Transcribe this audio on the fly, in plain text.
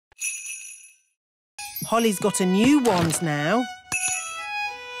Holly's got a new wand now.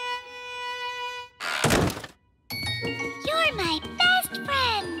 You're my best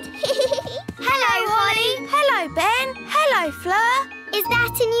friend. Hello, Holly. Hello, Ben. Hello, Fleur. Is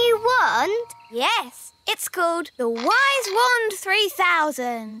that a new wand? Yes, it's called the Wise Wand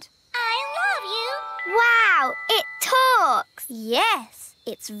 3000. I love you. Wow, it talks. Yes,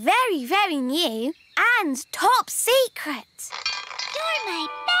 it's very, very new and top secret. You're my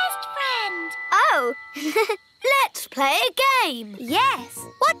best friend. Oh, let's play a game. Yes,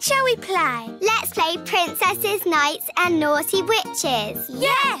 what shall we play? Let's play Princesses, Knights and Naughty Witches.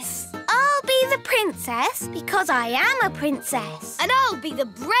 Yes, I'll be the princess because I am a princess. And I'll be the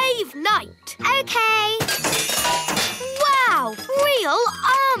brave knight. Okay. Wow, real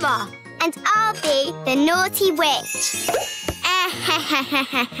armour. And I'll be the naughty witch.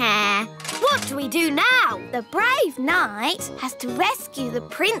 What do we do now? The brave knight has to rescue the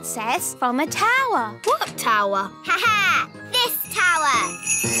princess from a tower. What tower? Ha-ha! This tower.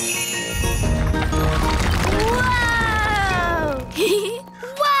 Whoa!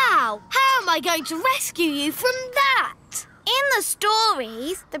 Wow! How am I going to rescue you from that? In the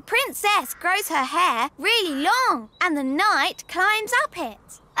stories, the princess grows her hair really long and the knight climbs up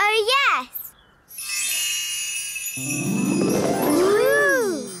it. Oh, yes.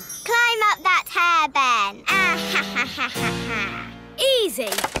 Ooh. Climb up that hair, Ben. Easy.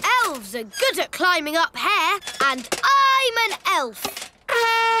 Elves are good at climbing up hair, and I'm an elf.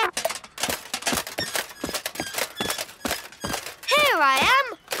 Here I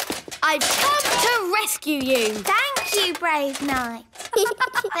am. I've come to rescue you. Thank you, brave knight.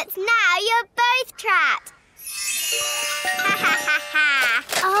 But now you're both trapped.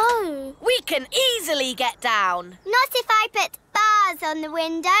 Oh. We can easily get down. Not if I put bars on the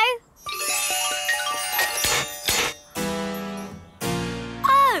window.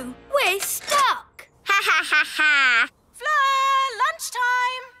 Oh, we're stuck. Fleur,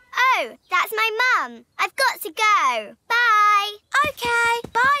 lunchtime. Oh, that's my mum. I've got to go. Bye. OK,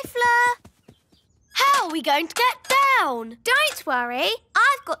 bye, Fleur. How are we going to get down? Don't worry,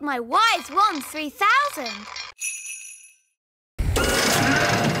 I've got my Wise Wand 3000.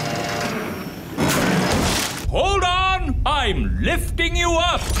 Hold on! I'm lifting you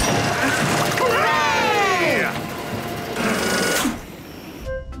up! Hooray!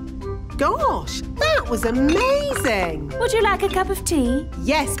 Gosh, that was amazing! Would you like a cup of tea?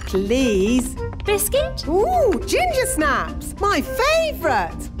 Yes, please. Biscuit? Ooh, ginger snaps! My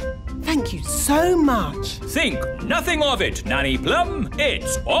favourite! Thank you so much. Think nothing of it, Nanny Plum.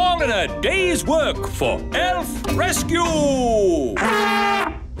 It's all in a day's work for Elf Rescue!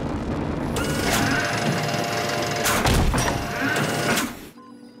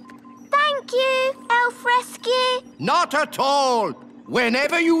 Thank you, Elf Rescue. Not at all.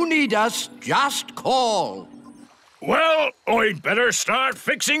 Whenever you need us, just call. Well, I'd better start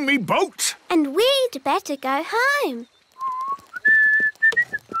fixing me boat. And we'd better go home.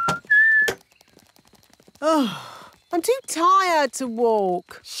 Oh, I'm too tired to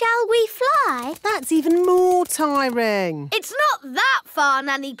walk. Shall we fly? That's even more tiring. It's not that far,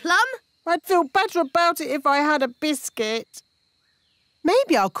 Nanny Plum. I'd feel better about it if I had a biscuit.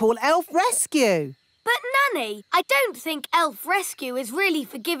 Maybe I'll call Elf Rescue. But, Nanny, I don't think Elf Rescue is really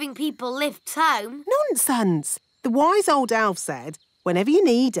for giving people lifts home. Nonsense. The wise old elf said, whenever you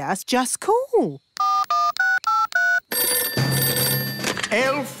need us, just call.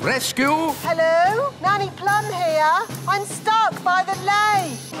 Elf Rescue? Hello? Nanny Plum here. I'm stuck by the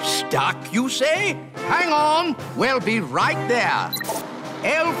lake. Stuck, you say? Hang on. We'll be right there.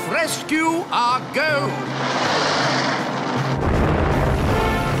 Elf Rescue, our go.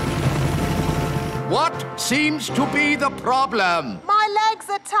 What seems to be the problem? My legs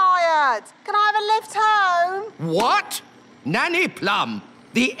are tired. Can I have a lift home? What? Nanny Plum,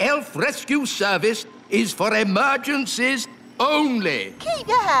 the Elf Rescue Service is for emergencies only. Keep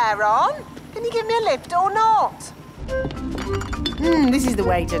your hair on. Can you give me a lift or not? This is the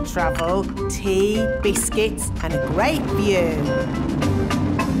way to travel. Tea, biscuits and a great view.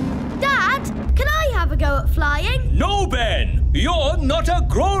 Dad, can I have a go at flying? No, Ben! You're not a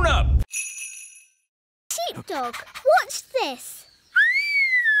grown-up! Sheepdog, watch this.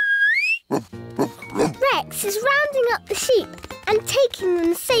 Rex is rounding up the sheep and taking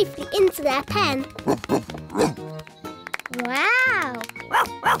them safely into their pen. Wow!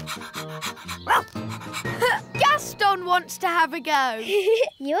 Gaston wants to have a go.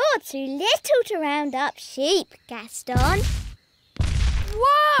 You're too little to round up sheep, Gaston.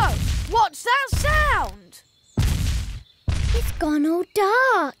 Whoa! What's that sound? It's gone all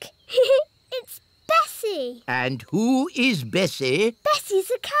dark. It's Bessie. And who is Bessie?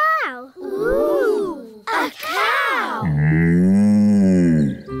 Bessie's a cow. Ooh! A cow!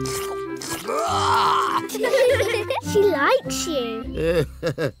 She likes you.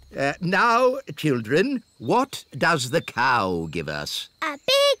 Now, children, what does the cow give us? A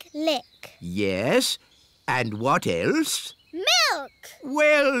big lick. Yes, and what else? Milk.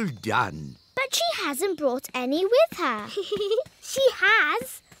 Well done. But she hasn't brought any with her. She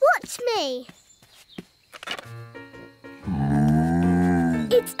has. Watch me.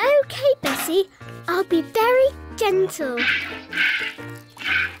 It's okay, Bessie. I'll be very gentle.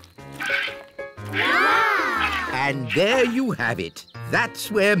 Wow! And there you have it. That's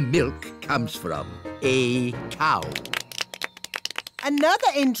where milk comes from. A cow. Another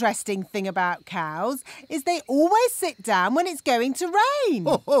interesting thing about cows is they always sit down when it's going to rain.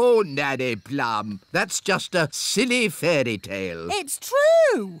 Oh, Nanny Plum, that's just a silly fairy tale. It's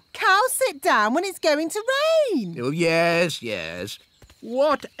true. Cows sit down when it's going to rain. Oh, yes, yes.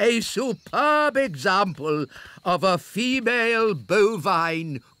 What a superb example of a female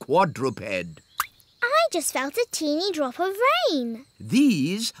bovine quadruped. I just felt a teeny drop of rain.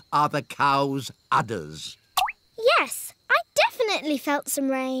 These are the cow's udders. Yes, I definitely felt some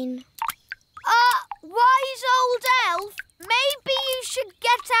rain. Wise old elf, maybe you should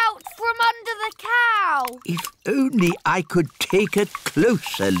get out from under the cow. If only I could take a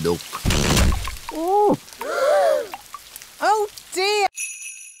closer look. Oh, Oh, dear.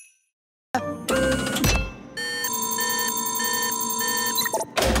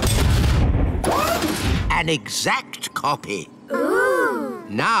 an exact copy. Ooh.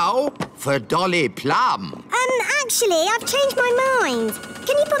 Now for Dolly Plum. Actually, I've changed my mind.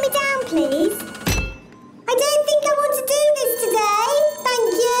 Can you put me down, please? I don't think I want to do this today.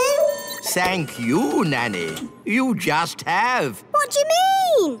 Thank you. Thank you, Nanny. You just have. What do you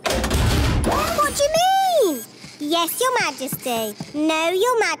mean? What do you mean? Yes, Your Majesty. No,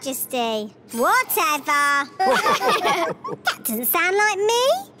 Your Majesty. Whatever. That doesn't sound like me.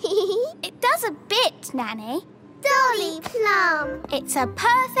 It does a bit, Nanny. Dolly Plum. It's a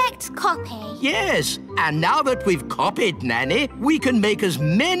perfect copy. Yes, and now that we've copied Nanny, we can make as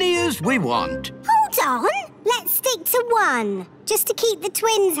many as we want. Hold on. Let's stick to one, just to keep the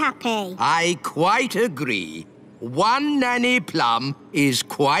twins happy. I quite agree. One Nanny Plum is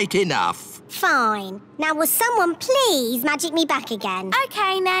quite enough. Fine. Now, will someone please magic me back again?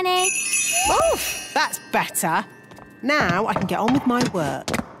 OK, Nanny. Oof, that's better. Now I can get on with my work.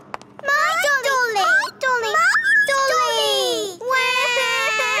 My Dolly. My Dolly. Dolly!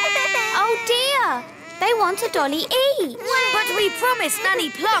 Oh, dear. They want a dolly each. But we promised Nanny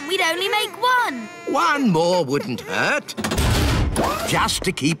Plum we'd only make one. One more wouldn't hurt. Just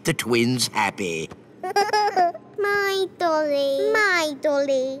to keep the twins happy. My Dolly. My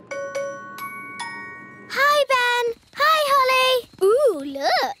Dolly. Hi, Ben. Hi, Holly. Ooh,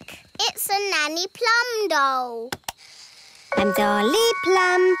 look. It's a Nanny Plum doll. I'm Dolly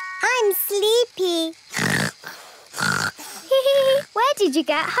Plum. I'm sleepy. Where did you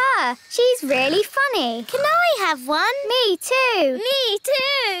get her? She's really funny. Can I have one? Me too. Me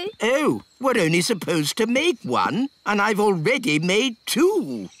too. Oh, we're only supposed to make one, and I've already made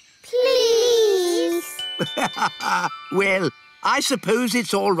two. Please. Well, I suppose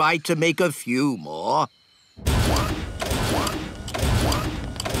it's all right to make a few more.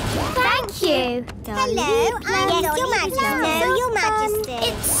 Thank you. Hello, I'm Yes, Your Majesty. No, Your Majesty.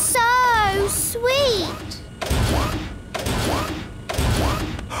 It's so sweet.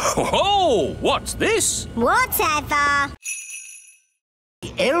 Ho-ho! What's this? Whatever.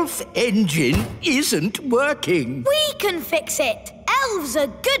 The elf engine isn't working. We can fix it. Elves are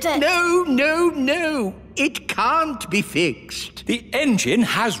good at... No, no, no. It can't be fixed. The engine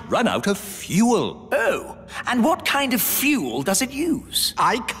has run out of fuel. Oh, and what kind of fuel does it use?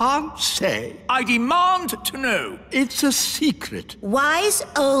 I can't say. I demand to know. It's a secret. Wise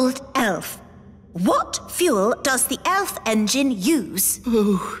old elf. What fuel does the elf engine use?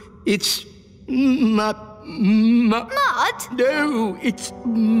 Oh, it's Mud? No, it's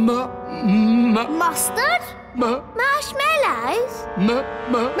Mustard? Marshmallows?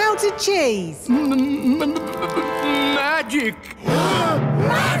 Melted cheese. Magic.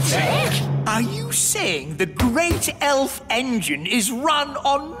 Magic? Are you saying the great elf engine is run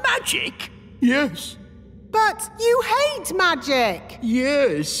on magic? Yes, But you hate magic.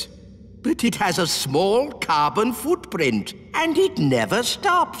 yes. But it has a small carbon footprint, and it never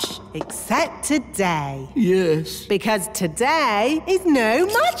stops. Except today. Yes. Because today is no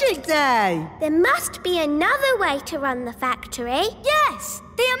magic day. There must be another way to run the factory. Yes,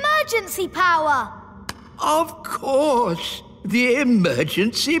 the emergency power. Of course. The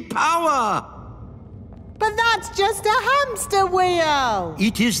emergency power. But that's just a hamster wheel.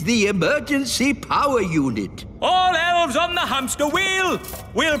 It is the emergency power unit. All elves on the hamster wheel!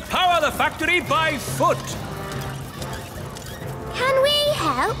 We'll power the factory by foot. Can we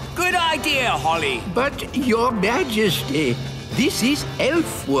help? Good idea, Holly. But, Your Majesty, this is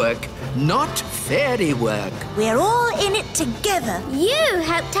elf work, not fairy work. We're all in it together. You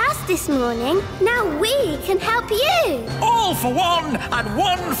helped us this morning. Now we can help you. All for one and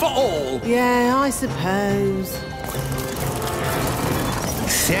one for all. Yeah, I suppose.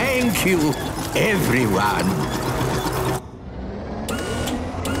 Thank you, everyone.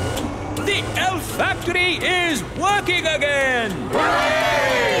 The elf factory is working again!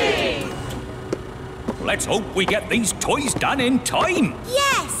 Hooray! Let's hope we get these toys done in time.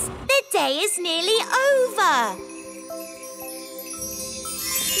 Yes, the day is nearly over.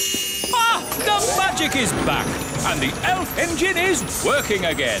 Ah, the magic is back, and the elf engine is working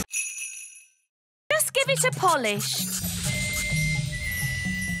again. Just give it a polish.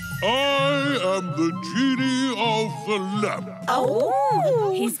 I am the genie of the lamp. Oh,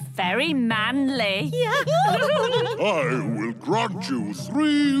 he's very manly. I will grant you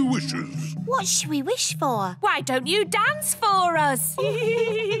 3 wishes. What should we wish for? Why don't you dance for us?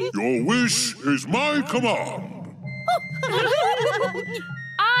 Your wish is my command.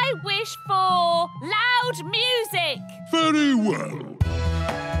 I wish for loud music. Very well.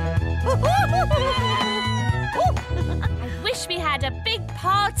 I wish we had a big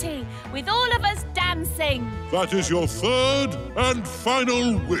party with all of us dancing. That is your 3rd and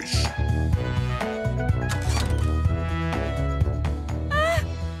final wish.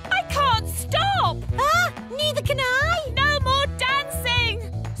 I can't stop. Neither can I. No more dancing.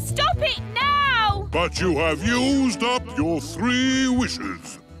 Stop it now. But you have used up your 3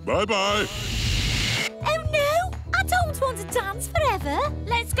 wishes. Bye-bye. Oh, no. I don't want to dance forever.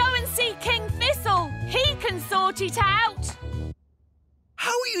 Let's go and see King Thistle. He can sort it out. How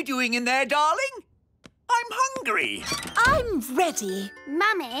are you doing in there, darling? I'm hungry. I'm ready.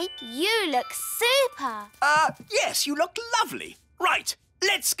 Mummy, you look super. Yes, you look lovely. Right,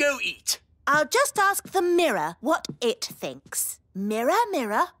 let's go eat. I'll just ask the mirror what it thinks. Mirror,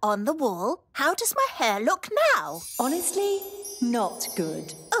 mirror on the wall, how does my hair look now? Honestly, not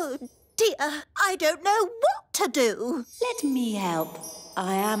good. Oh, dear, I don't know what to do. Let me help.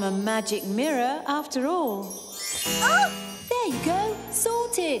 I am a magic mirror after all. Oh, There you go,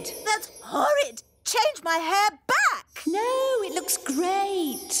 sorted. that's horrid. Change my hair back. No, it looks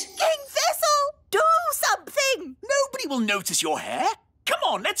great. King Thistle, do something. Nobody will notice your hair. Come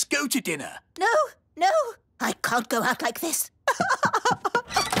on, let's go to dinner. No, I can't go out like this.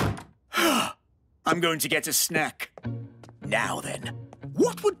 I'm going to get a snack. Now then,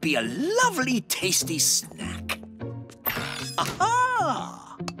 what would be a lovely, tasty snack? Aha!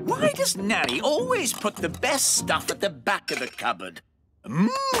 Why does Nanny always put the best stuff at the back of the cupboard?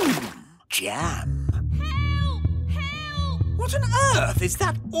 Jam. Help! Help! What on earth is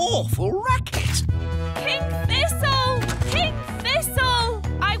that awful racket? King Thistle! King Thistle!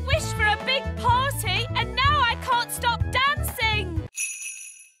 I wished for a big party and now I can't stop dancing.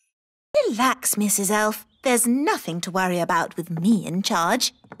 Relax, Mrs. Elf. There's nothing to worry about with me in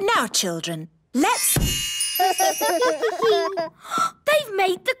charge. Now, children, let's... They've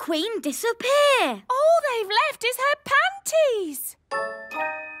made the Queen disappear. All they've left is her panties.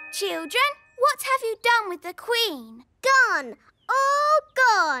 Children, what have you done with the Queen? Gone. All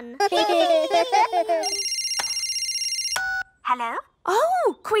gone. Hello?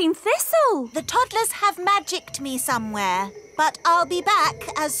 Oh, Queen Thistle. The toddlers have magicked me somewhere, but I'll be back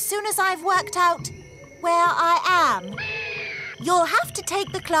as soon as I've worked out where I am. You'll have to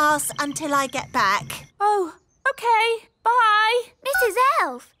take the class until I get back. Oh, OK. Bye. Mrs.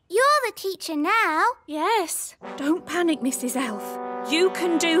 Elf, you're the teacher now. Yes. Don't panic, Mrs. Elf. You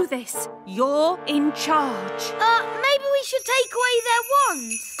can do this. You're in charge. Maybe we should take away their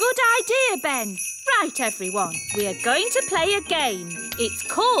wands. Good idea, Ben. Right, everyone. We are going to play a game.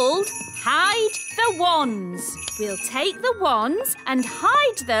 It's called Hide the Wands. We'll take the wands and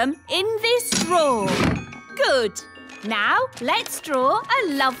hide them in this drawer. Good. Now, let's draw a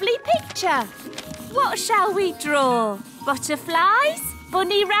lovely picture. What shall we draw? Butterflies?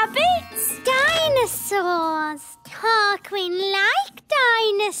 Bunny rabbits? Dinosaurs. Our Queen like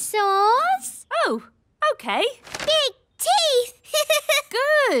dinosaurs. Oh, OK. Big teeth.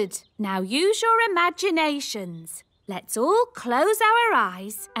 Good. Now use your imaginations. Let's all close our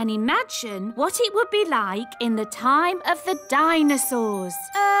eyes and imagine what it would be like in the time of the dinosaurs.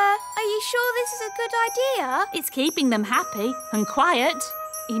 Are you sure this is a good idea? It's keeping them happy and quiet.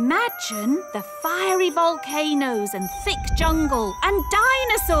 Imagine the fiery volcanoes and thick jungle and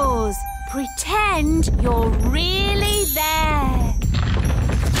dinosaurs. Pretend you're really there.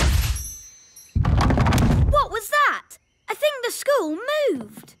 What was that? I think the school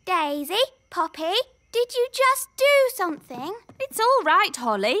moved. Daisy, Poppy, did you just do something? It's all right,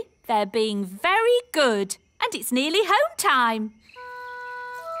 Holly. They're being very good. And it's nearly home time.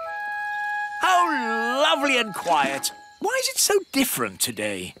 How lovely and quiet. Why is it so different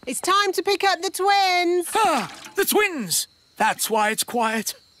today? It's time to pick up the twins. Ah, the twins. That's why it's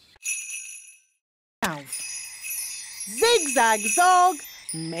quiet. Zigzag zog,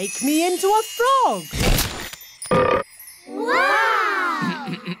 make me into a frog.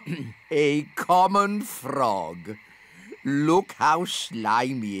 Wow! A common frog. Look how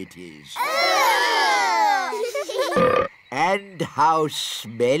slimy it is. And how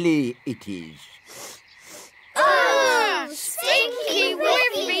smelly it is. Oh, stinky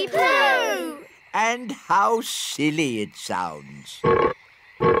wiffy poo! And how silly it sounds.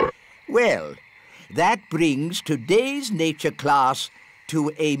 Well, that brings today's nature class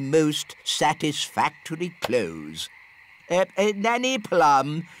to a most satisfactory close. Nanny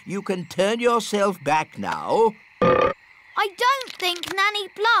Plum, you can turn yourself back now. I don't think Nanny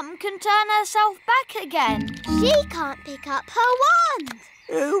Plum can turn herself back again. She can't pick up her wand.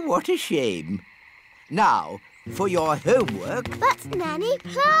 Oh, what a shame. Now, for your homework... But Nanny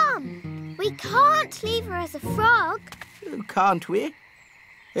Plum, we can't leave her as a frog. Can't we?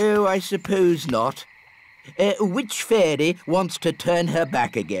 Oh, I suppose not. Which fairy wants to turn her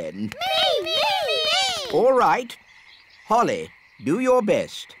back again? Me! All right. Holly, do your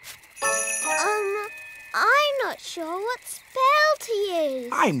best. I'm not sure what spell to use.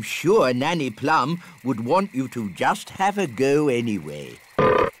 I'm sure Nanny Plum would want you to just have a go anyway.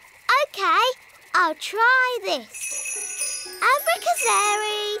 OK, I'll try this.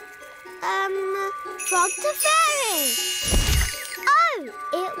 Abracazeri, frog to fairy. Oh,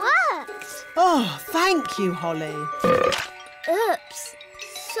 it worked. Oh, thank you, Holly. Oops.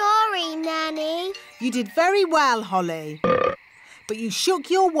 Sorry, Nanny. You did very well, Holly. But you shook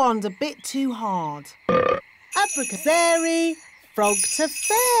your wand a bit too hard. Abracazeri, frog to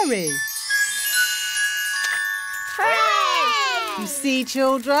fairy. Hooray! You see,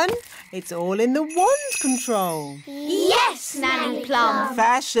 children, it's all in the wand control. Yes, Nanny Plum.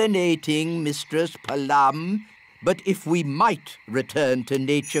 Fascinating, Mistress Plum. But if we might return to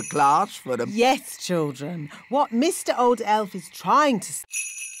nature class for a... Yes, children. What Mr. Old Elf is trying to...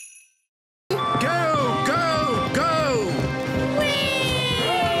 Go, go, go! Whee!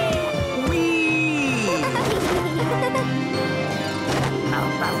 Whee!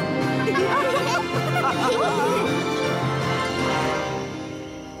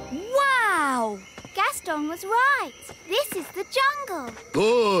 Wow! Gaston was right. This is the jungle.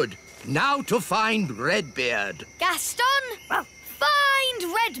 Good. Now to find Redbeard. Gaston,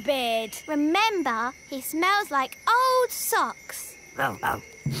 find Redbeard. Remember, he smells like old socks.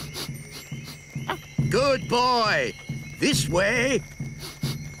 Good boy. This way.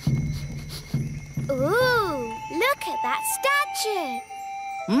 Ooh, look at that statue.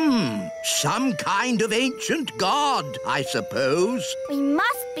 Some kind of ancient god, I suppose. We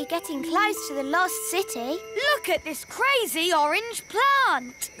must be getting close to the lost city. Look at this crazy orange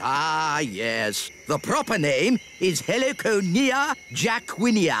plant. Ah, yes. The proper name is Heliconia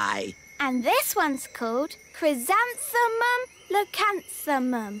jacquinii. And this one's called Chrysanthemum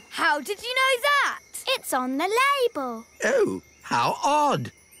leucanthemum. How did you know that? It's on the label. Oh, how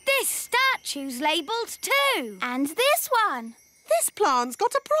odd. This statue's labelled too. And this one. This plant's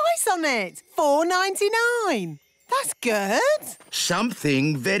got a price on it. $4.99. That's good.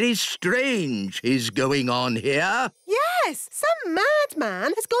 Something very strange is going on here. Yes, some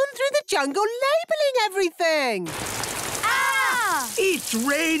madman has gone through the jungle labelling everything. Ah! It's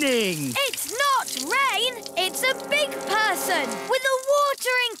raining. It's not rain. It's a big person with a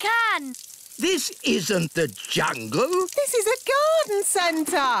watering can. This isn't the jungle. This is a garden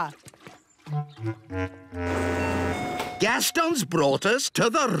centre. Gaston's brought us to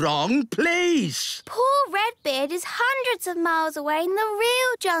the wrong place. Poor Redbeard is hundreds of miles away in the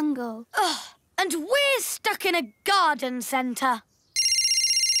real jungle. Ugh, and we're stuck in a garden centre.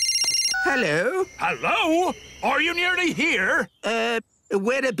 Hello? Hello? Are you nearly here?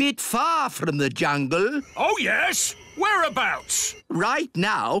 We're a bit far from the jungle. Oh, yes. Whereabouts? Right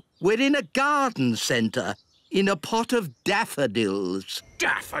now, we're in a garden centre, in a pot of daffodils.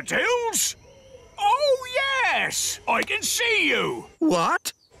 Daffodils? Oh, yes! I can see you.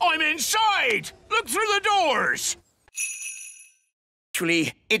 What? I'm inside. Look through the doors.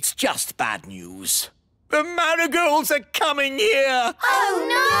 Actually, it's just bad news. The marigolds are coming here!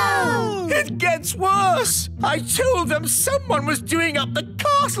 Oh, no! It gets worse! I told them someone was doing up the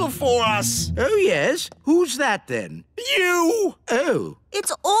castle for us! Oh, yes? Who's that, then? You! Oh.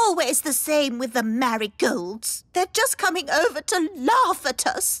 It's always the same with the marigolds. They're just coming over to laugh at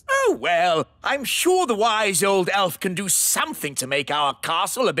us. Oh, well, I'm sure the wise old elf can do something to make our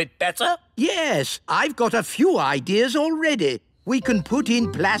castle a bit better. Yes, I've got a few ideas already. We can put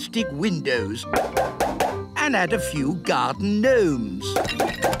in plastic windows and add a few garden gnomes.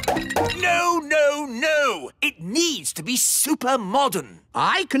 No, no, no! It needs to be super modern.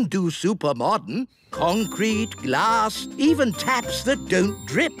 I can do super modern. Concrete, glass, even taps that don't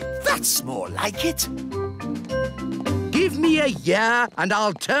drip. That's more like it. Give me a year and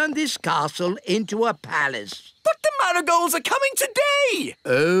I'll turn this castle into a palace. But the marigolds are coming today!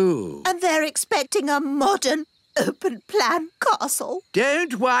 Oh. And they're expecting a modern, open-plan castle.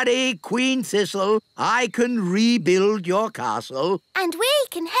 Don't worry, Queen Thistle. I can rebuild your castle. And we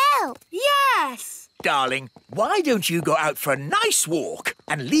can help. Yes! Darling, why don't you go out for a nice walk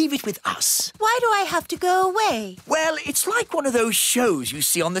and leave it with us? Why do I have to go away? Well, it's like one of those shows you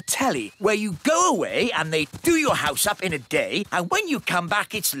see on the telly where you go away and they do your house up in a day, and when you come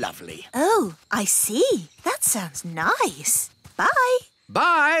back, it's lovely. Oh, I see. That sounds nice. Bye.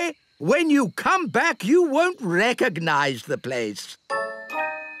 Bye. When you come back, you won't recognize the place.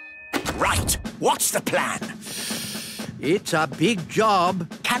 Right. What's the plan? It's a big job.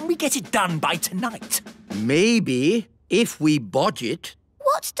 Can we get it done by tonight? Maybe, if we budget.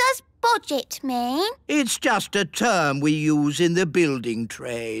 What does budget mean? It's just a term we use in the building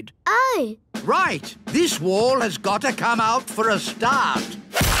trade. Oh. Right. This wall has got to come out for a start.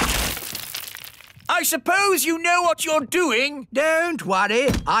 I suppose you know what you're doing. Don't worry.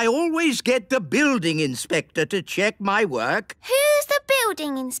 I always get the building inspector to check my work. Who's the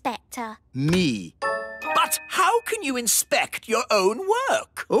building inspector? Me. But how can you inspect your own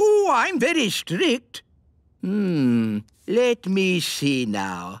work? Oh, I'm very strict. Let me see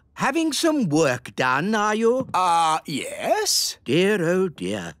now. Having some work done, are you? Yes. Dear, oh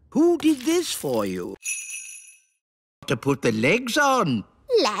dear. Who did this for you? To put the legs on.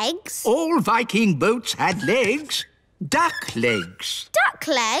 Legs? All Viking boats had legs. Duck legs. Duck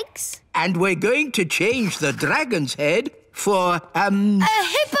legs? And we're going to change the dragon's head for, A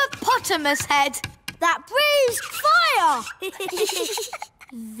hippopotamus head that breathes fire!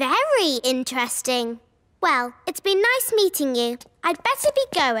 Very interesting. Well, it's been nice meeting you. I'd better be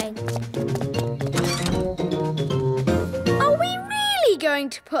going. Are we really going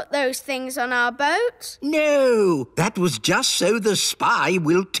to put those things on our boat? No, that was just so the spy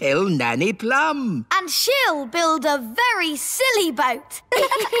will tell Nanny Plum. And she'll build a very silly boat.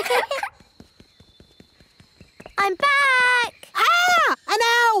 I'm back! Ah! An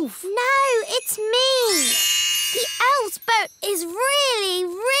elf! No, it's me! The elf's boat is really,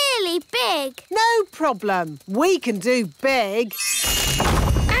 really big. No problem. We can do big.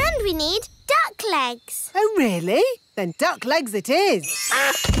 And we need duck legs. Oh, really? Then duck legs it is.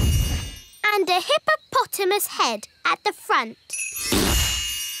 And a hippopotamus head at the front.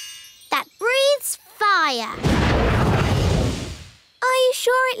 That breathes fire. Are you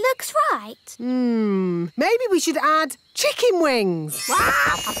sure it looks right? Maybe we should add chicken wings.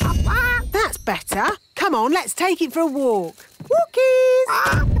 That's better. Come on, let's take it for a walk. Walkies!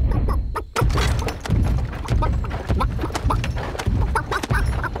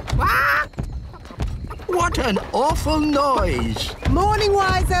 What an awful noise. Morning,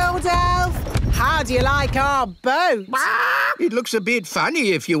 wise old elf. How do you like our boat? It looks a bit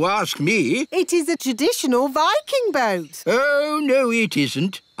funny if you ask me. It is a traditional Viking boat. Oh, no, it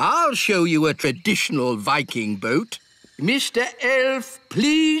isn't. I'll show you a traditional Viking boat. Mr. Elf,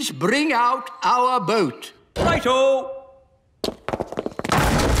 please bring out our boat. Righto!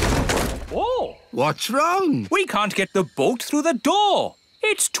 Oh! What's wrong? We can't get the boat through the door.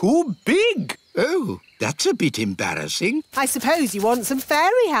 It's too big. Oh, that's a bit embarrassing. I suppose you want some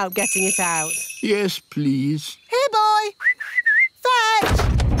fairy help getting it out. Yes, please. Here, boy. Fetch!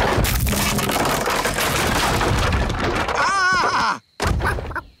 Ah!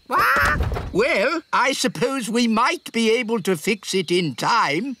 Well, I suppose we might be able to fix it in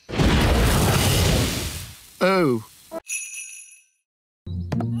time. Oh.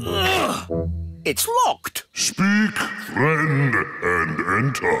 It's locked. Speak, friend, and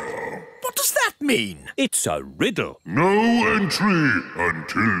enter. What does that mean? It's a riddle. No entry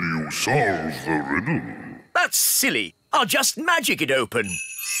until you solve the riddle. That's silly. I'll just magic it open.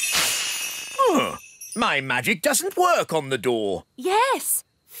 My magic doesn't work on the door. Yes,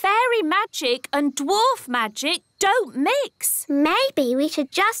 fairy magic and dwarf magic don't mix. Maybe we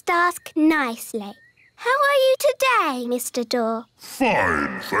should just ask nicely. How are you today, Mr. Door?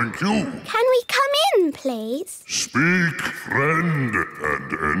 Fine, thank you. Can we come in, please? Speak, friend,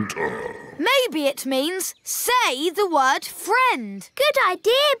 and enter. Maybe it means say the word friend. Good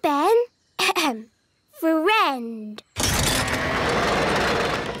idea, Ben. Friend.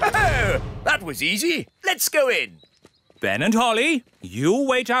 Oh, that was easy. Let's go in. Ben and Holly, you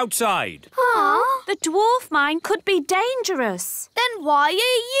wait outside. Aw, the dwarf mine could be dangerous. Then why are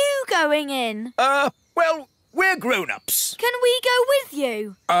you going in? Well, we're grown-ups. Can we go with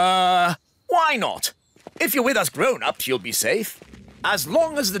you? Why not? If you're with us grown-ups, you'll be safe. As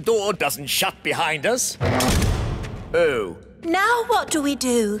long as the door doesn't shut behind us. Oh. Now what do we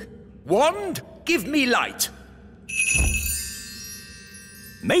do? Wand, give me light.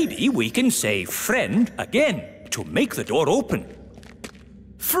 Maybe we can say friend again to make the door open.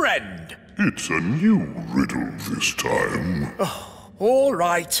 Friend. It's a new riddle this time. All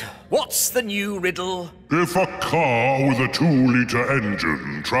right. What's the new riddle? If a car with a 2-litre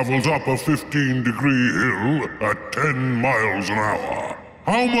engine travels up a 15-degree hill at 10 miles an hour,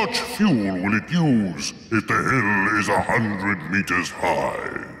 how much fuel will it use if the hill is 100 meters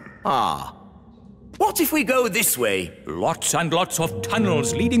high? What if we go this way? Lots and lots of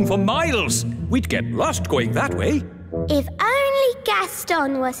tunnels leading for miles. We'd get lost going that way. If only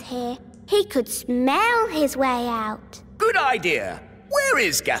Gaston was here, he could smell his way out. Good idea. Where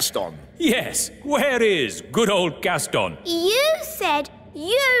is Gaston? Yes, where is good old Gaston? You said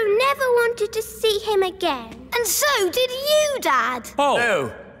you never wanted to see him again. And so did you, Dad.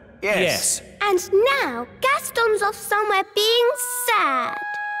 Oh, yes. And now Gaston's off somewhere being sad.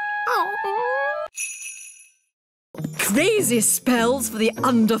 Oh. Crazy spells for the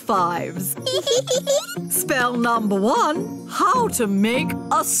under fives. Spell number 1, how to make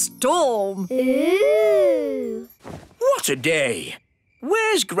a storm. Ooh. What a day.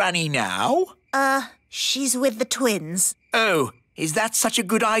 Where's Granny now? She's with the twins. Oh, is that such a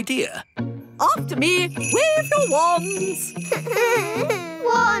good idea? After me, wave your wands.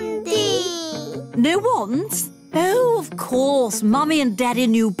 Wandy. No wands? Oh, of course. Mummy and Daddy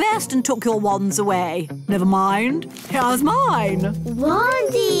knew best and took your wands away. Never mind. Here's mine.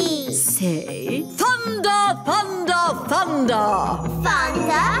 Wandy. Say, thunder, thunder, thunder.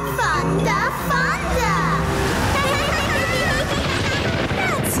 Thunder, thunder, thunder.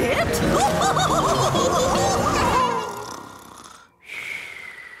 That's it.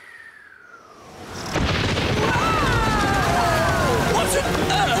 What on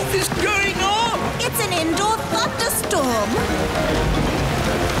earth is going on? It's an indoor thunderstorm.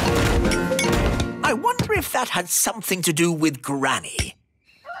 I wonder if that had something to do with Granny.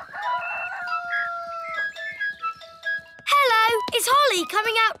 Hello, is Holly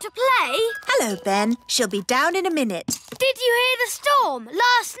coming out to play? Hello, Ben. She'll be down in a minute. Did you hear the storm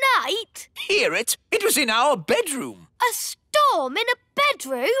last night? Hear it? It was in our bedroom. A storm in a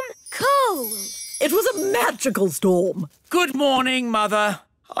bedroom? Cool. It was a magical storm. Good morning, Mother.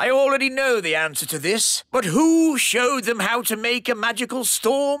 I already know the answer to this, but who showed them how to make a magical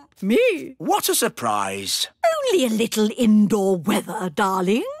storm? Me. What a surprise. Only a little indoor weather,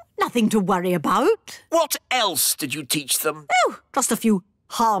 darling. Nothing to worry about. What else did you teach them? Oh, just a few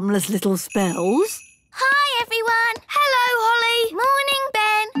harmless little spells. Hi, everyone. Hello, Holly. Morning, Ben.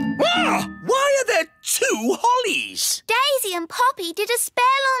 Why are there 2 Hollies? Daisy and Poppy did a spell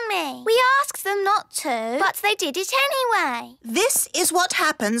on me. We asked them not to, but they did it anyway. This is what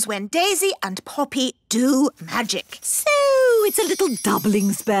happens when Daisy and Poppy do magic. So, it's a little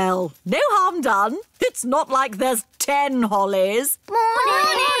doubling spell. No harm done. It's not like there's 10 Hollies.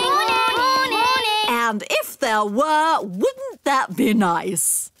 Morning. And if there were, wouldn't that be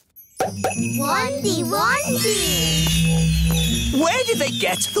nice? Wandy. Where did they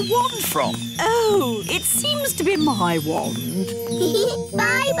get the wand from? Oh, it seems to be my wand.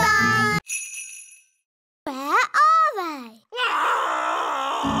 Bye-bye. Where are they?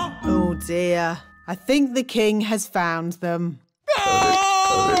 Oh, dear. I think the king has found them.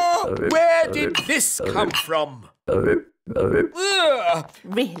 Oh, where did this come from? Ugh.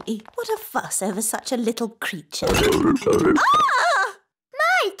 Really? What a fuss over such a little creature.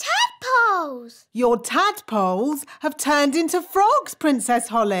 My tadpoles! Your tadpoles have turned into frogs, Princess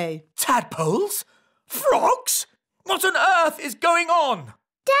Holly. Tadpoles? Frogs? What on earth is going on?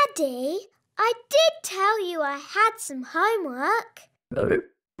 Daddy, I did tell you I had some homework.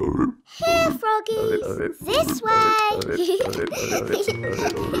 Here, froggies. This way.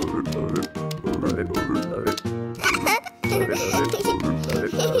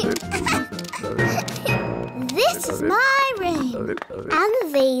 This is my room.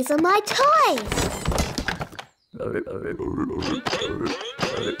 And these are my toys.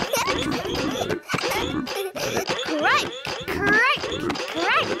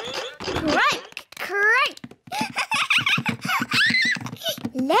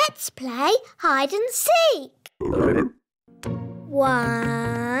 hide and seek. 1,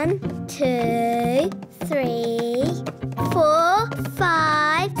 2, 3, 4,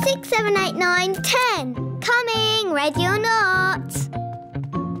 5, 6, 7, 8, 9, 10. Coming, ready or not.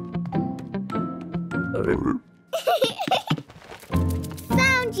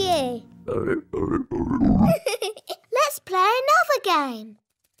 Found you. Let's play another game.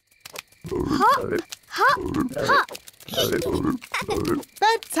 Hop, hop, hop.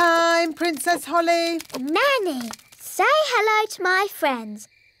 Bedtime, Princess Holly. Nanny, say hello to my friends.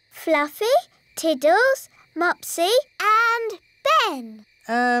 Fluffy, Tiddles, Mopsy and Ben.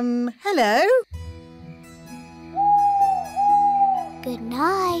 Hello. Good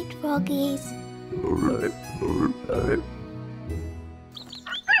night, Froggies.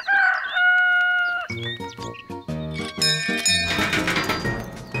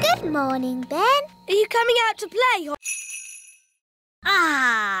 Good morning, Ben. Are you coming out to play?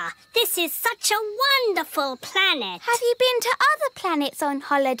 Ah, this is such a wonderful planet. Have you been to other planets on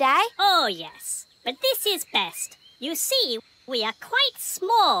holiday? Oh, yes. But this is best. You see, we are quite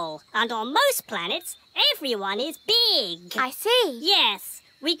small, and on most planets, everyone is big. I see. Yes.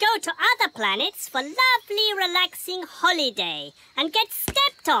 We go to other planets for lovely, relaxing holiday and get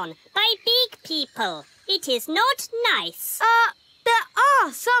stepped on by big people. It is not nice. There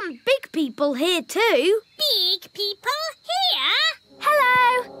are some big people here too. Big people here?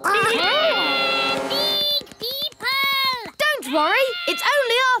 Hello. Big people! Don't worry, it's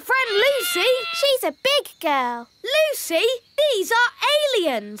only our friend Lucy. She's a big girl. Lucy, these are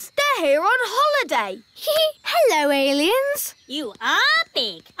aliens. They're here on holiday. Hello, aliens. You are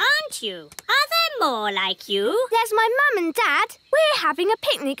big, aren't you? Are there more like you? There's my mum and dad. We're having a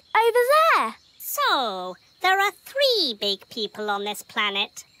picnic over there. So, there are 3 big people on this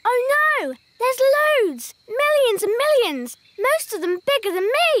planet. Oh no, there's loads. Millions and millions. Most of them bigger than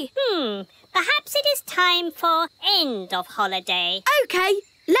me. Perhaps it is time for end of holiday. OK,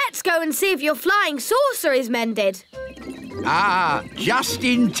 let's go and see if your flying saucer is mended. Ah, just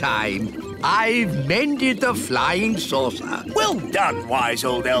in time. I've mended the flying saucer. Well done, wise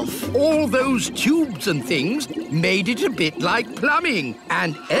old elf. All those tubes and things made it a bit like plumbing.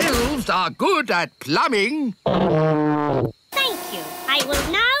 And elves are good at plumbing. Thank you. I will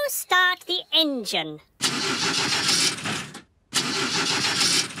now start the engine.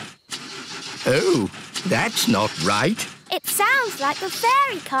 Oh, that's not right. It sounds like the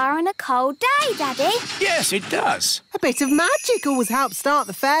fairy car on a cold day, Daddy. Yes, it does. A bit of magic always helps start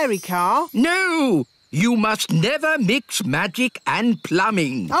the fairy car. No, you must never mix magic and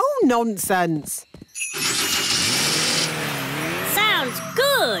plumbing. Oh, nonsense. Sounds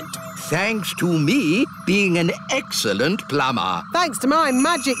good. Thanks to me being an excellent plumber. Thanks to my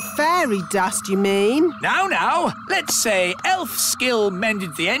magic fairy dust, you mean? Now, let's say elf skill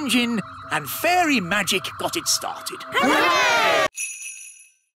mended the engine and fairy magic got it started. Hooray!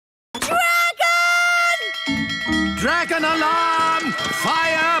 Dragon alarm!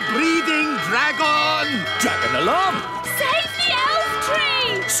 Fire-breathing dragon! Dragon alarm! Save the elf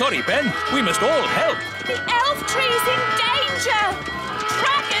tree! Sorry, Ben. We must all help. The elf tree's in danger!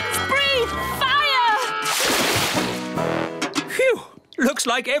 Dragons breathe fire! Phew! Looks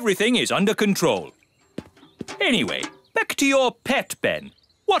like everything is under control. Anyway, back to your pet, Ben.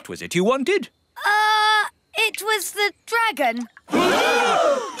 What was it you wanted? It was the dragon.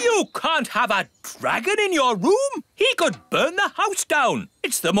 You can't have a dragon in your room. He could burn the house down.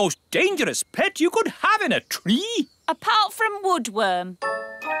 It's the most dangerous pet you could have in a tree. Apart from Woodworm.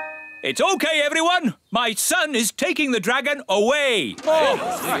 It's okay, everyone. My son is taking the dragon away.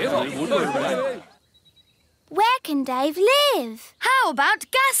 Where can Dave live? How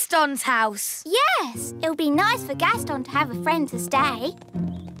about Gaston's house? Yes, it'll be nice for Gaston to have a friend to stay.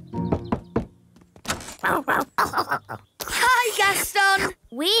 Hi, Gaston.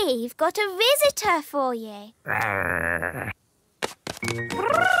 We've got a visitor for you.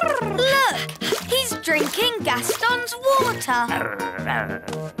 Look, he's drinking Gaston's water.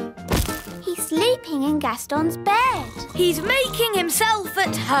 He's sleeping in Gaston's bed. He's making himself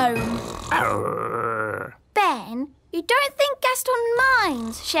at home. Ben, you don't think Gaston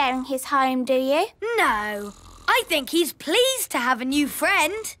minds sharing his home, do you? No, I think he's pleased to have a new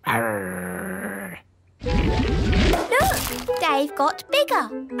friend. Look, Dave got bigger.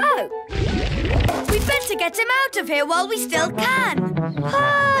 Oh. We'd better get him out of here while we still can.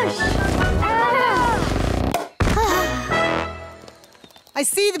 Hush! I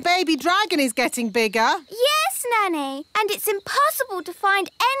see the baby dragon is getting bigger. Yes, Nanny. And it's impossible to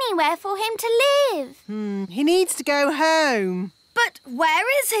find anywhere for him to live. He needs to go home. But where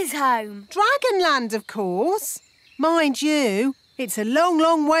is his home? Dragonland, of course. Mind you, It's a long,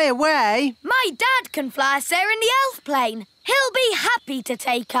 long way away. My dad can fly us there in the elf plane. He'll be happy to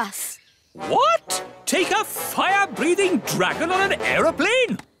take us. What? Take a fire-breathing dragon on an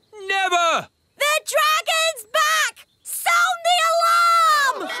aeroplane? Never! The dragon's back! Sound the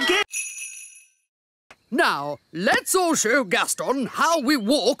alarm! Now, let's all show Gaston how we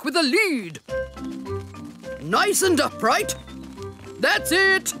walk with a lead. Nice and upright. That's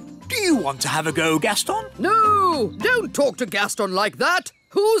it. Do you want to have a go, Gaston? No, don't talk to Gaston like that.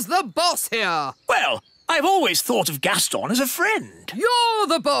 Who's the boss here? Well, I've always thought of Gaston as a friend. You're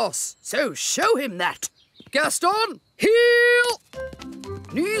the boss, so show him that. Gaston, heel!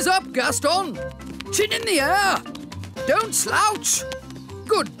 Knees up, Gaston. Chin in the air. Don't slouch.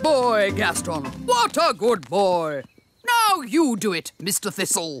 Good boy, Gaston. What a good boy. Now you do it, Mr.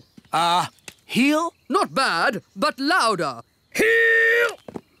 Thistle. Heel? Not bad, but louder. Heel!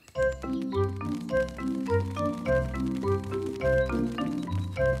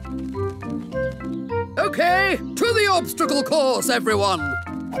 OK, to the obstacle course, everyone.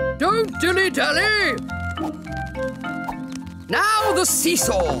 Don't dilly-dally. Now the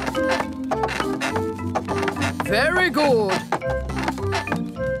seesaw. Very good.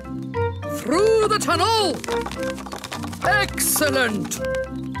 Through the tunnel. Excellent.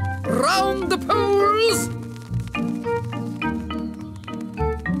 Round the poles.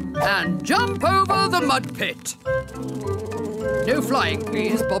 And jump over the mud pit. No flying,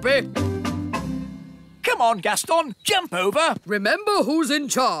 please, Bobby. Come on, Gaston, jump over. Remember who's in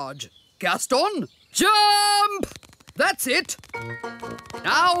charge. Gaston, jump! That's it.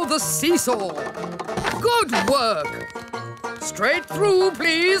 Now the seesaw. Good work. Straight through,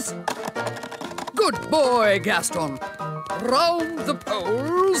 please. Good boy, Gaston. Round the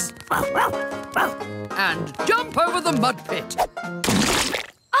poles. And jump over the mud pit.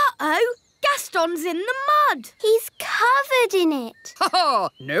 Uh-oh, Gaston's in the mud. He's covered in it. Ha-ha!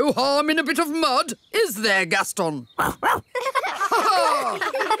 No harm in a bit of mud, is there, Gaston?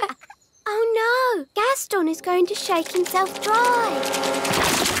 Oh no, Gaston is going to shake himself dry.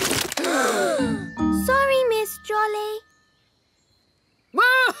 Sorry, Miss Jolly.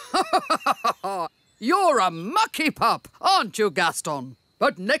 You're a mucky pup, aren't you, Gaston?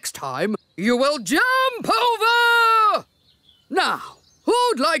 But next time, you will jump over! Now,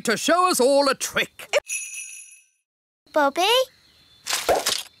 who'd like to show us all a trick? Bobby?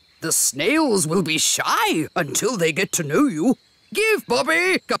 The snails will be shy until they get to know you. Give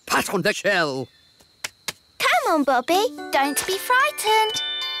Bobby a pat on the shell. Come on, Bobby. Don't be frightened.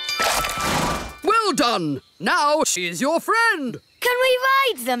 Well done. Now she's your friend. Can we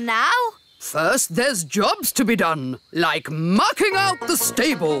ride them now? First, there's jobs to be done, like mucking out the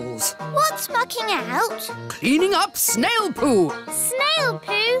stables. What's mucking out? Cleaning up snail poo. Snail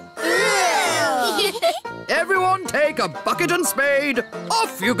poo? Everyone take a bucket and spade.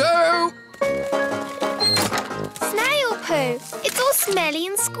 Off you go. Snail poo. It's all smelly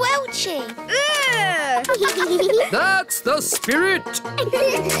and squelchy. That's the spirit.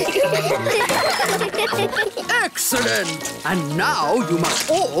 Excellent. And now you must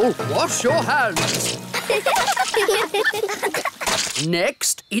all wash your hands.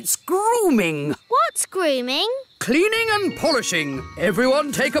 Next, it's grooming. What's grooming? Cleaning and polishing.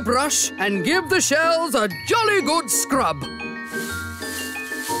 Everyone take a brush and give the shells a jolly good scrub.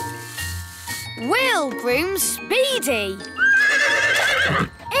 We'll groom Speedy.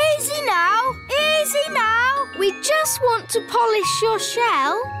 Easy now, easy now. We just want to polish your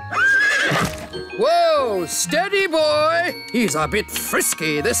shell. Whoa, steady boy. He's a bit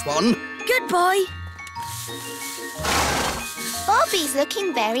frisky, this one. Good boy. Bobby's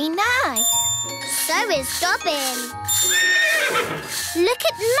looking very nice. So is Dobbin. Look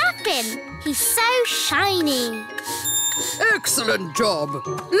at Muffin. He's so shiny. Excellent job.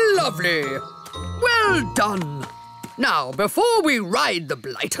 Lovely. Well done. Now, before we ride the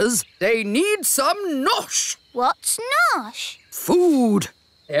blighters, they need some nosh. What's nosh? Food.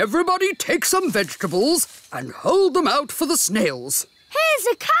 Everybody take some vegetables and hold them out for the snails. Here's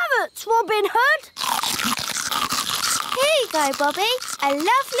a carrot, Robin Hood. Here you go, Bobby. A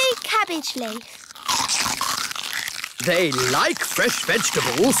lovely cabbage leaf. They like fresh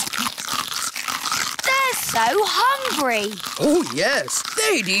vegetables. They're so hungry. Oh, yes.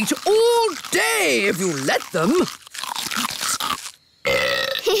 They'd eat all day if you let them.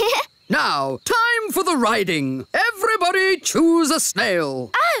 Now, time for the riding. Everybody choose a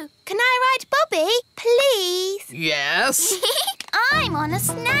snail. Oh, can I ride Bobby, please? Yes. I'm on a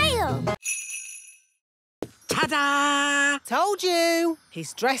snail. Ta-da! Ta-da! Told you.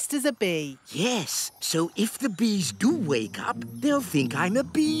 He's dressed as a bee. Yes, so if the bees do wake up, they'll think I'm a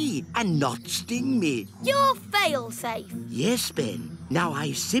bee and not sting me. You're fail-safe. Yes, Ben. Now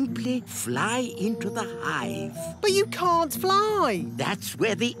I simply fly into the hive. But you can't fly. That's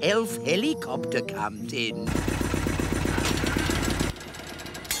where the elf helicopter comes in.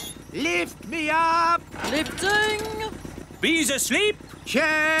 Lift me up! Lifting! Bees asleep?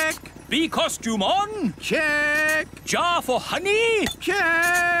 Check! Bee costume on? Check! Jar for honey?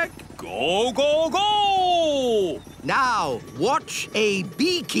 Check! Go, go, go! Now, watch a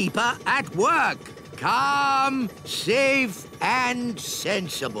beekeeper at work. Calm, safe, and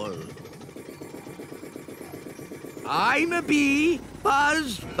sensible. I'm a bee.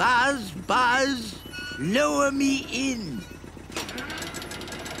 Buzz, buzz, buzz. Lower me in.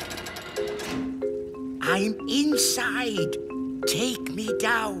 I'm inside. Take me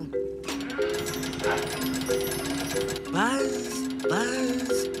down. Buzz,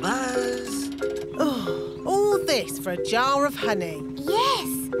 buzz, buzz. Oh, all this for a jar of honey.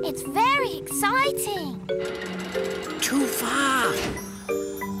 Yes, it's very exciting. Too far.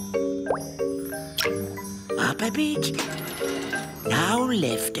 Up a bit. Now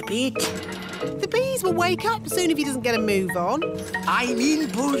left a bit. The bees will wake up soon if he doesn't get a move on. I'm in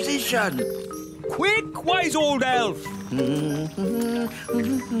position. Quick, wise old elf! The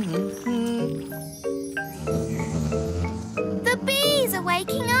bees are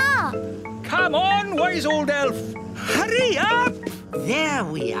waking up. Come on, wise old elf! Hurry up! There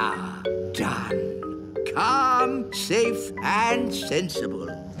we are. Done. Calm, safe, and sensible.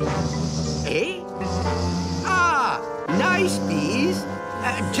 Eh? Ah, nice bees.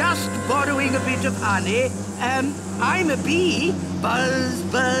 Just borrowing a bit of honey. I'm a bee. Buzz,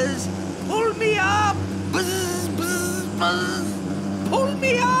 buzz. Pull me up. Buzz, buzz, buzz. Pull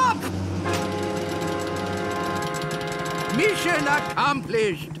me up. Mission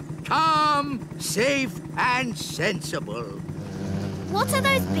accomplished. Calm, safe, and sensible. What are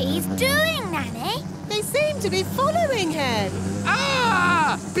those bees doing, Nanny? They seem to be following him.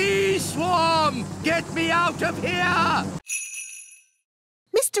 Ah! Bee swarm! Get me out of here!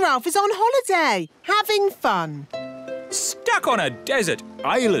 Mr. Elf is on holiday, having fun. Stuck on a desert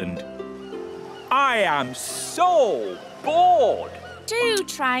island. I am so bored. Do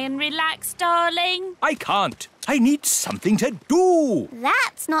try and relax, darling. I can't. I need something to do.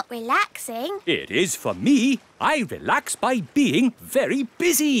 That's not relaxing. It is for me. I relax by being very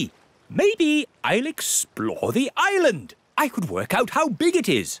busy. Maybe I'll explore the island. I could work out how big it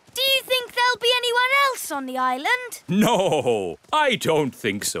is. Do you think there'll be anyone else on the island? No, I don't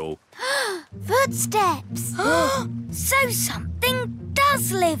think so. Footsteps. So something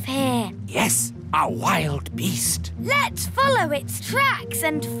does live here. Yes, a wild beast. Let's follow its tracks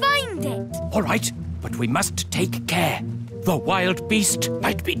and find it. All right, but we must take care. The wild beast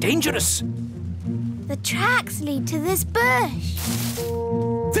might be dangerous. The tracks lead to this bush.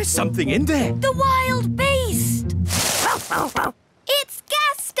 There's something in there. The wild beast. It's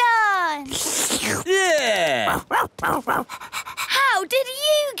Gaston! Yeah! How did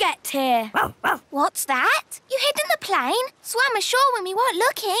you get here? What's that? You hid in the plane, swam ashore when we weren't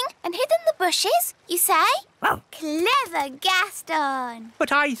looking, and hid in the bushes, you say? Clever Gaston!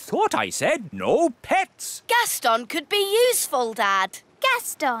 But I thought I said no pets. Gaston could be useful, Dad.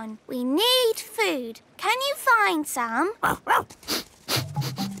 Gaston, we need food. Can you find some?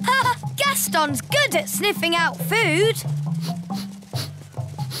 Gaston's good at sniffing out food.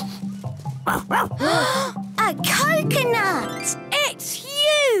 A coconut! It's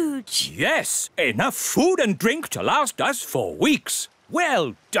huge! Yes, enough food and drink to last us for weeks.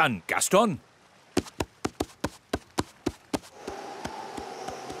 Well done, Gaston.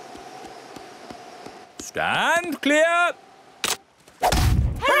 Stand clear.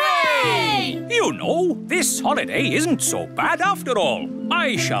 Hooray! You know, this holiday isn't so bad after all.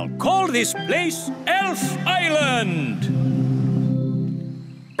 I shall call this place Elf Island.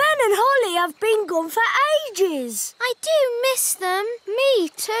 Ben and Holly have been gone for ages. I do miss them. Me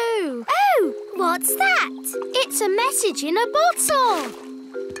too. Oh, what's that? It's a message in a bottle.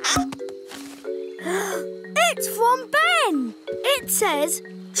 It's from Ben. It says,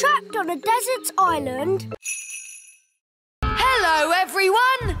 trapped on a desert island. Hello,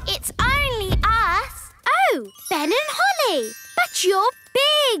 everyone. It's only us. Oh, Ben and Holly. But you're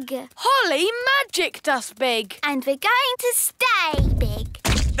big. Holly magicked us big. And we're going to stay big.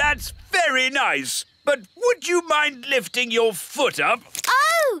 That's very nice. But would you mind lifting your foot up?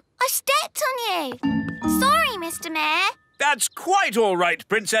 Oh, I stepped on you. Sorry, Mr. Mayor. That's quite all right,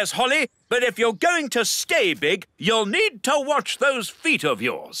 Princess Holly. But if you're going to stay big, you'll need to watch those feet of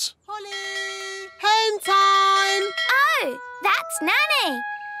yours. Holly! Home time! Oh, that's Nanny.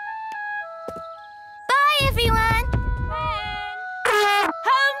 Bye, everyone.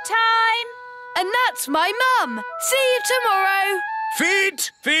 Home time! And that's my mum. See you tomorrow.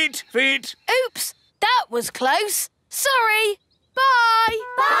 Feet, feet, feet. Oops, that was close. Sorry. Bye.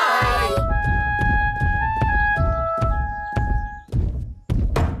 Bye.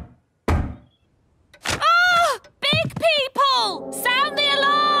 Oh! Big people! Sound the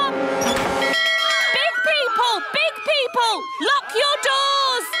alarm! Big people! Lock your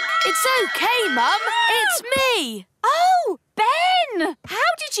doors! It's okay, Mum. It's me. Oh, Ben!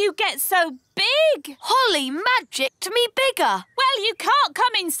 How did you get so big? Holly magicked me bigger. Well, you can't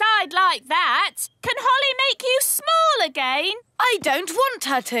come inside like that. Can Holly make you small again? I don't want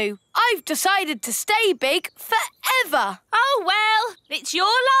her to. I've decided to stay big forever. Oh, well, it's your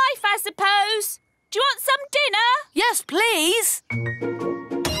life, I suppose. Do you want some dinner? Yes, please.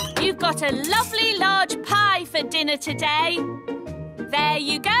 You've got a lovely large pie for dinner today. There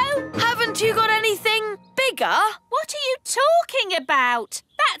you go. Haven't you got anything bigger? What are you talking about?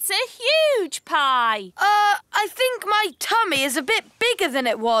 That's a huge pie. I think my tummy is a bit bigger than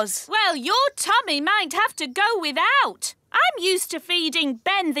it was. Well, your tummy might have to go without. I'm used to feeding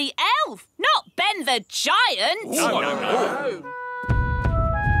Ben the elf, not Ben the giant. No.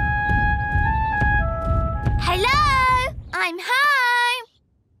 Hello, I'm home.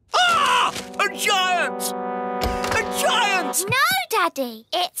 Ah! A giant! A giant! No, Daddy,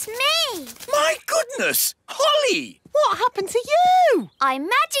 it's me. My goodness! Holly! What happened to you? I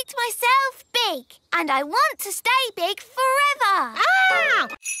magicked myself big, and I want to stay big forever. Ah!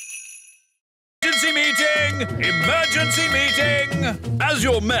 Emergency meeting! Emergency meeting! As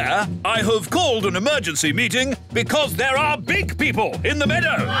your mayor, I have called an emergency meeting because there are big people in the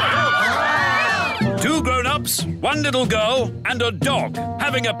meadow. 2 grown-ups, 1 little girl, and a dog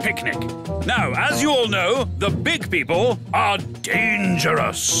having a picnic. Now, as you all know, the big people are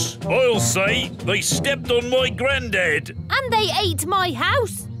dangerous. I'll say they stepped on my granddad. And they ate my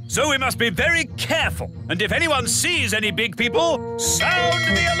house. So we must be very careful. And if anyone sees any big people, sound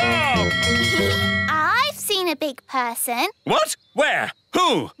the alarm! I've seen a big person. What? Where?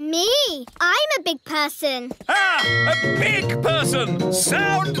 Who? Me. I'm a big person. Ah! A big person!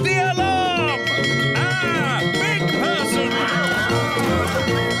 Sound the alarm! Ah! Big person!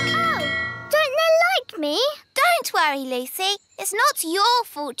 Oh, don't they like me? Don't worry, Lucy. It's not your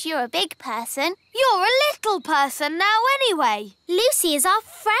fault you're a big person. You're a little person now anyway. Lucy is our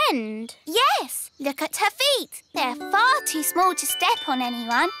friend. Yes, look at her feet. They're far too small to step on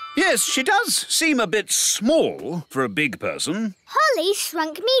anyone. Yes, she does seem a bit small for a big person. Holly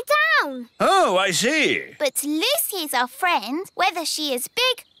shrunk me down. Oh, I see. But Lucy is our friend, whether she is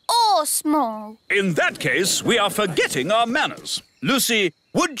big or small. In that case, we are forgetting our manners. Lucy,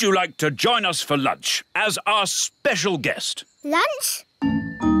 would you like to join us for lunch as our special guest? Lunch?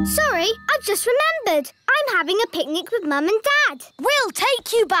 Sorry, I've just remembered. I'm having a picnic with Mum and Dad. We'll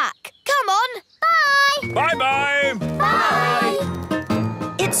take you back. Come on. Bye. Bye-bye.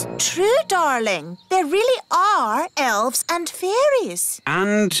 Bye. It's true, darling. There really are elves and fairies.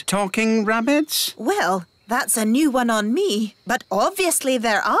 And talking rabbits? Well, that's a new one on me, but obviously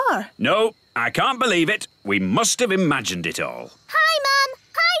there are. No, I can't believe it. We must have imagined it all. Hi, Mum.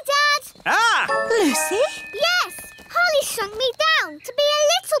 Hi, Dad. Ah! Lucy? Yes. Holly shrunk me down to be a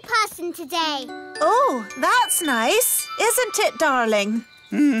little person today. Oh, that's nice, isn't it, darling?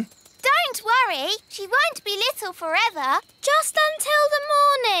 Don't worry, she won't be little forever. Just until the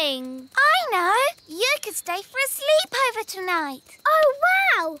morning. I know. You could stay for a sleepover tonight. Oh,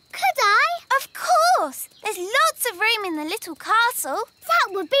 wow. Could I? Of course. There's lots of room in the little castle.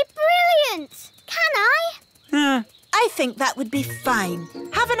 That would be brilliant. Can I? I think that would be fine.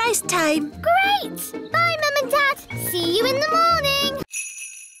 Have a nice time. Great. Bye, Mum and Dad. See you in the morning.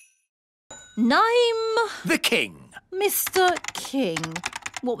 Name? The King. Mr. King.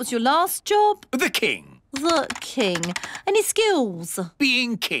 What was your last job? The King. The King. Any skills?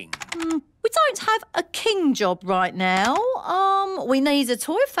 Being king. We don't have a king job right now. We need a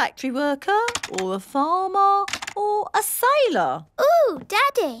toy factory worker or a farmer or a sailor. Ooh,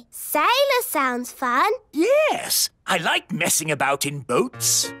 Daddy. Sailor sounds fun. Yes, I like messing about in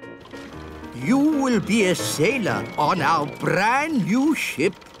boats. You will be a sailor on our brand new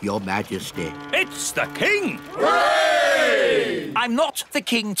ship, Your Majesty. It's the king! Hooray! I'm not the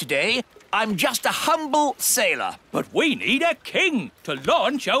king today. I'm just a humble sailor. But we need a king to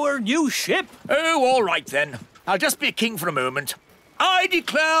launch our new ship. Oh, all right then. I'll just be a king for a moment. I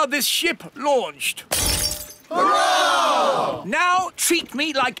declare this ship launched. Hurrah! Now treat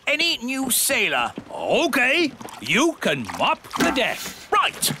me like any new sailor. OK. You can mop the deck.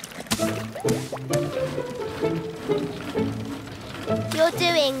 Right. You're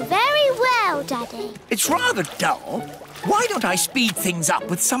doing very well, Daddy. It's rather dull. Why don't I speed things up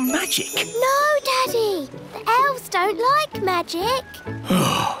with some magic? No, Daddy. The elves don't like magic.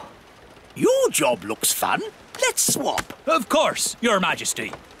 Your job looks fun. Let's swap. Of course, Your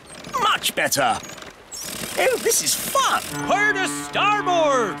Majesty. Much better. Oh, this is fun. Hard to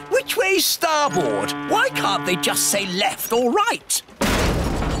starboard. Which way's starboard? Why can't they just say left or right?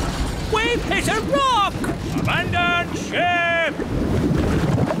 We've hit a rock! Abandon ship!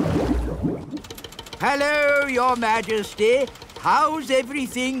 Hello, Your Majesty. How's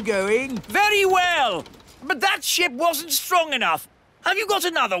everything going? Very well. But that ship wasn't strong enough. Have you got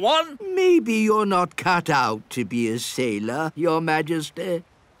another one? Maybe you're not cut out to be a sailor, Your Majesty.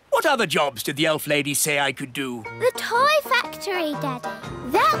 What other jobs did the elf lady say I could do? The toy factory, Daddy.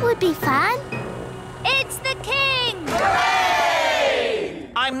 That would be fun. It's the king! Hooray!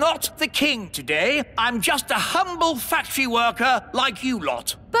 I'm not the king today. I'm just a humble factory worker like you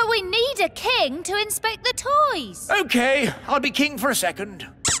lot. But we need a king to inspect the toys. OK, I'll be king for a second.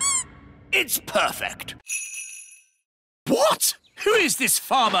 It's perfect. What? Who is this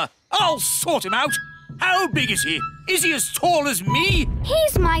farmer? I'll sort him out. How big is he? Is he as tall as me?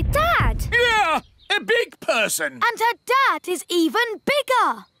 He's my dad. Yeah, a big person. And her dad is even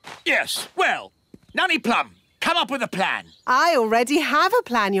bigger. Yes, well, Nanny Plum, come up with a plan. I already have a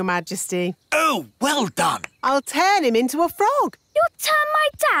plan, Your Majesty. Oh, well done. I'll turn him into a frog. You'll turn my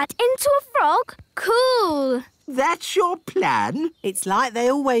dad into a frog? Cool. That's your plan? It's like they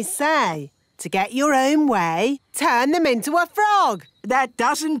always say. To get your own way, turn them into a frog. That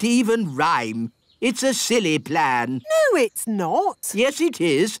doesn't even rhyme. It's a silly plan. No, it's not. Yes, it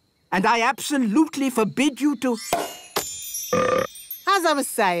is. And I absolutely forbid you to... As I was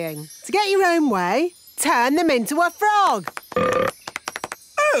saying, to get your own way, turn them into a frog.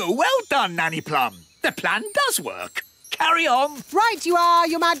 Oh, well done, Nanny Plum. The plan does work. Carry on. Right you are,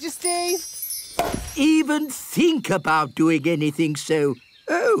 Your Majesty. Even think about doing anything so...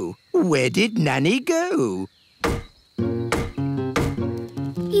 Oh, where did Nanny go?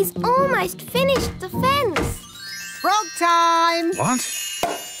 He's almost finished the fence. Frog time! What?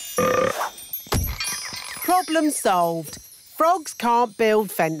 Problem solved. Frogs can't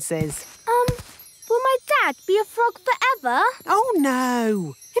build fences. Will my dad be a frog forever? Oh,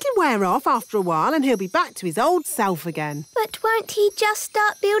 no. It'll wear off after a while and he'll be back to his old self again. But won't he just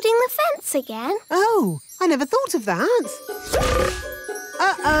start building the fence again? Oh, I never thought of that.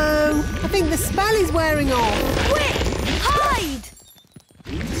 Uh-oh. I think the spell is wearing off. Quick! Hide!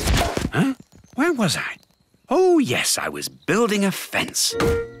 Huh? Where was I? Oh, yes, I was building a fence.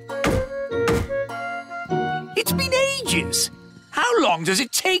 It's been ages. How long does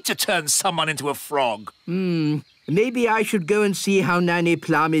it take to turn someone into a frog? Maybe I should go and see how Nanny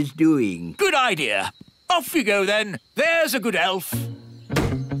Plum is doing. Good idea. Off you go, then. There's a good elf.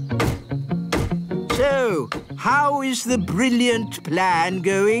 So, how is the brilliant plan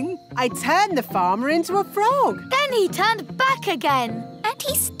going? I turned the farmer into a frog. Then he turned back again. And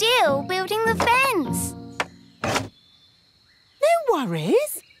he's still building the fence. No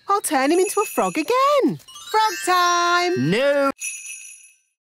worries. I'll turn him into a frog again. Frog time! No.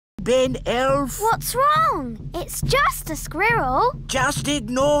 Ben Elf. What's wrong? It's just a squirrel. Just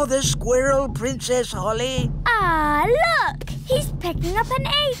ignore the squirrel, Princess Holly. Ah, look! He's picking up an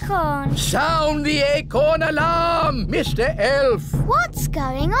acorn. Sound the acorn alarm, Mr. Elf. What's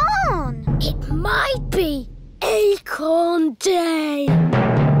going on? It might be Acorn Day.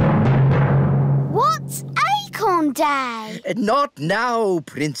 What's Acorn Day? Not now,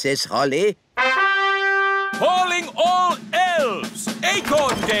 Princess Holly. Calling all elves!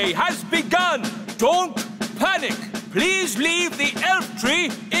 Acorn Day has begun! Don't panic! Please leave the elf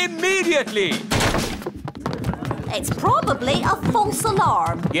tree immediately! It's probably a false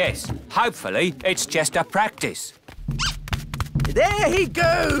alarm. Yes, hopefully it's just a practice. There he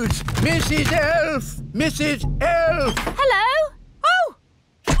goes! Mrs. Elf! Mrs. Elf! Hello?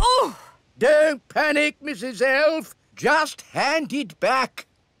 Oh! Don't panic, Mrs. Elf. Just hand it back.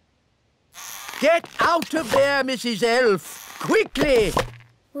 Get out of there, Mrs. Elf. Quickly!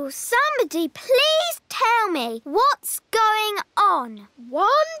 Will somebody please tell me what's going on? One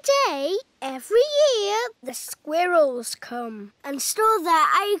day, every year, the squirrels come and store their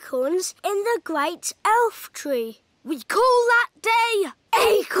acorns in the great elf tree. We call that day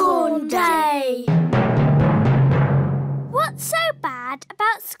Acorn Day. What's so bad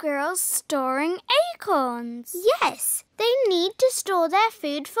about squirrels storing acorns? Yes, they need to store their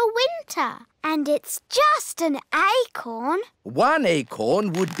food for winter. And it's just an acorn. One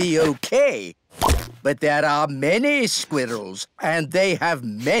acorn would be okay. but there are many squirrels, and they have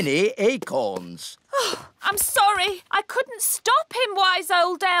many acorns. I'm sorry. I couldn't stop him, wise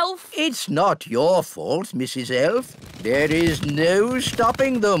old elf. It's not your fault, Mrs. Elf. There is no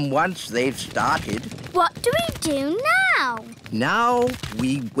stopping them once they've started. What do we do now? Now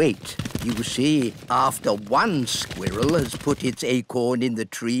we wait. You see, after one squirrel has put its acorn in the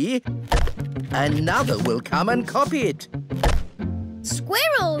tree, another will come and copy it.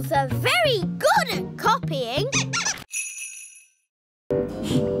 Squirrels are very good at copying.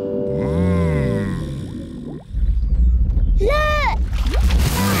 Look!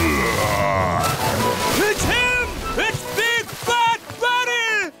 It's him! It's Big Bad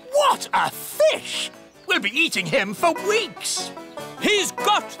Barry! What a fish! We'll be eating him for weeks. He's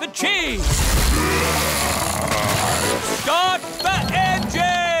got the cheese! Start the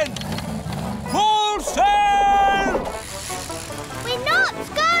engine! Full sail! We're not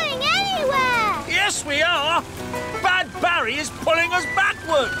going anywhere! Yes, we are. Bad Barry is pulling us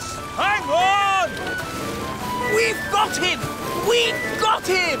backwards. Hang on! We've got him! We've got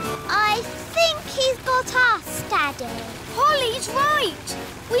him! I think he's got us, Daddy. Holly's right.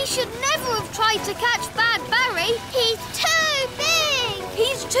 We should never have tried to catch Bad Barry. He's too big!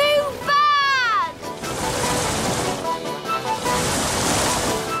 He's too bad!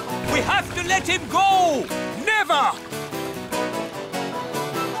 We have to let him go! Never!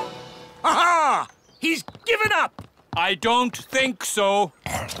 Aha! He's given up! I don't think so.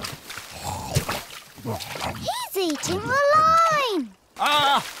 He's eating the line!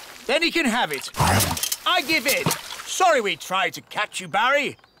 Ah, then he can have it. I give in. Sorry we tried to catch you,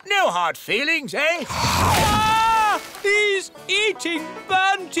 Barry. No hard feelings, eh? Ah! He's eating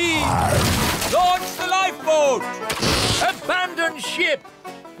Bunty! Launch the lifeboat! Abandon ship!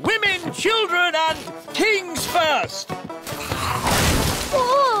 Women, children and kings first!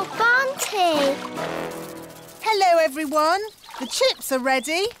 Poor Bunty! Hello, everyone. The chips are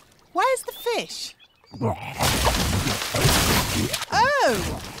ready. Where's the fish? Oh,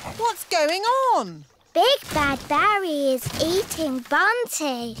 what's going on? Big Bad Barry is eating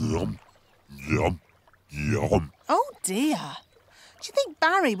Bunty. Yum, yum, yum. Oh, dear. Do you think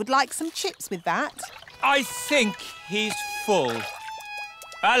Barry would like some chips with that? I think he's full.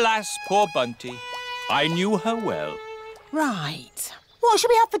 Alas, poor Bunty. I knew her well. Right. What shall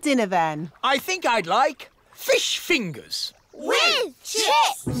we have for dinner, then? I think I'd like fish fingers. With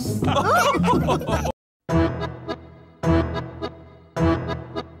chips!